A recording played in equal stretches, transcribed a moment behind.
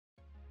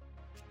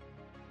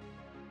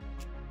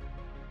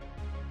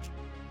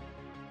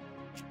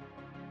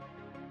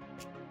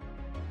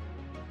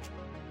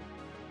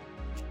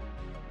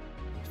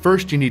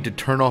First, you need to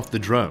turn off the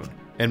drone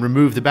and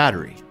remove the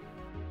battery.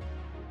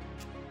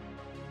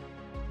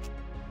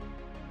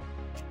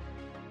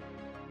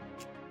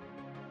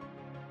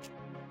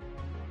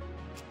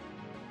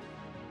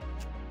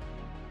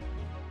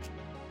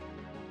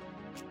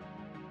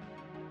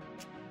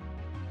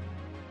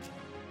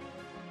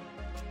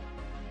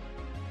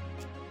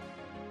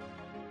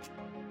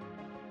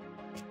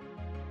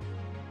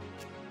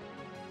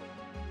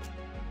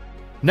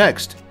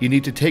 Next, you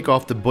need to take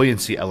off the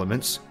buoyancy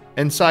elements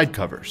and side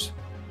covers.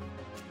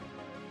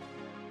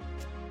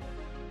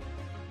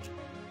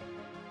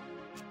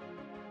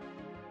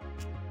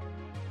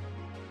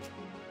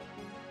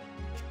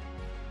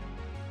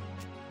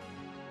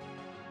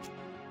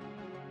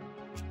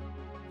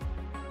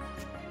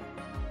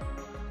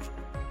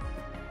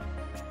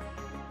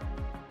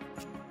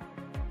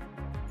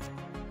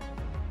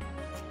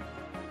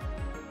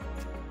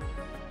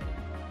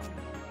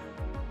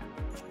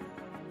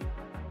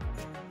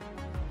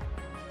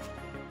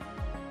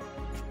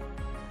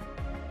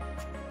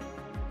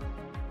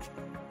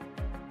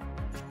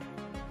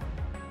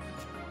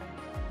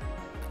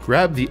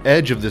 Grab the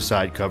edge of the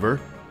side cover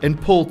and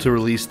pull to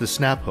release the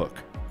snap hook.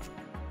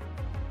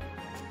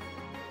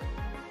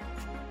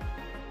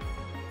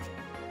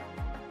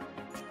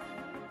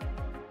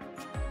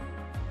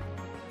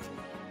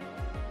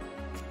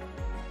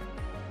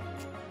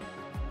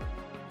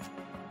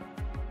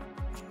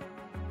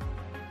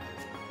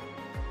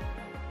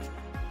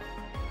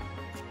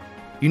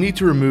 You need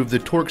to remove the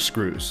torque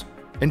screws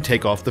and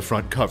take off the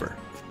front cover.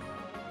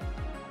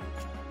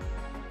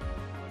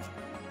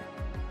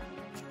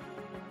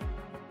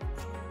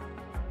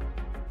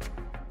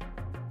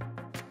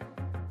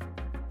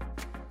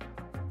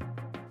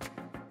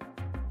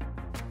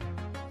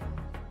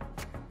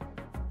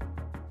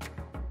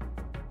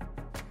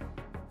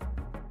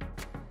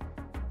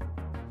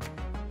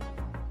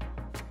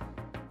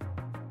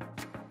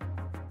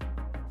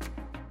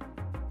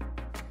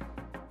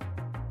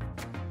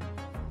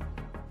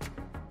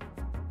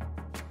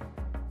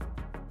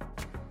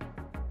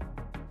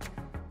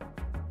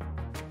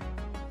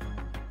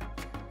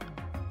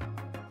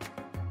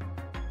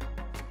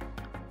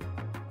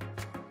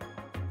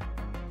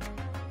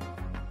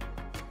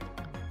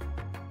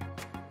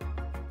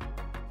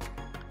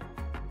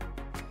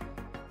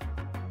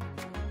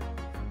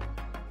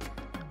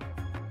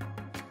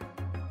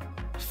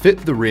 Fit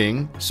the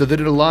ring so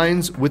that it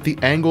aligns with the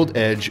angled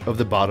edge of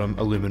the bottom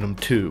aluminum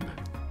tube,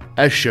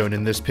 as shown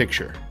in this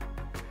picture.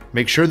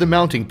 Make sure the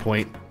mounting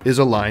point is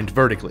aligned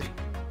vertically.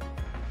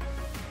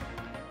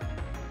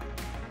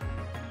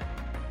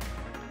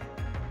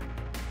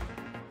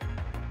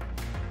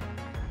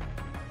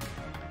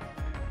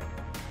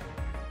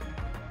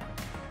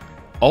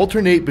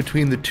 Alternate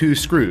between the two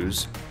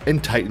screws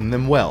and tighten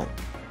them well.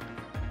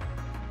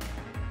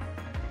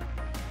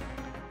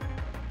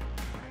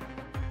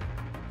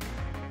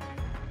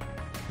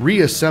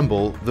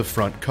 Reassemble the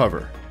front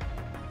cover.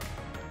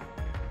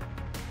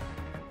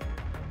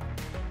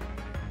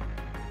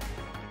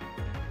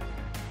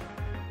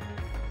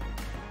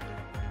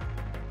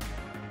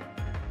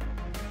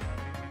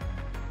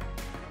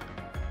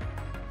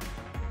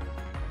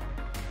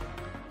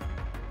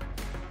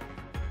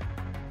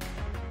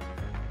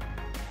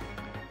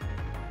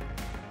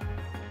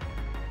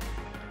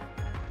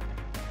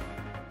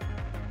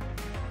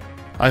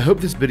 I hope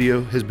this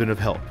video has been of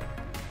help,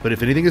 but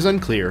if anything is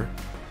unclear,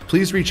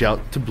 please reach out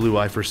to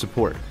Blueye for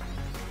support.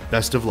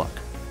 Best of luck.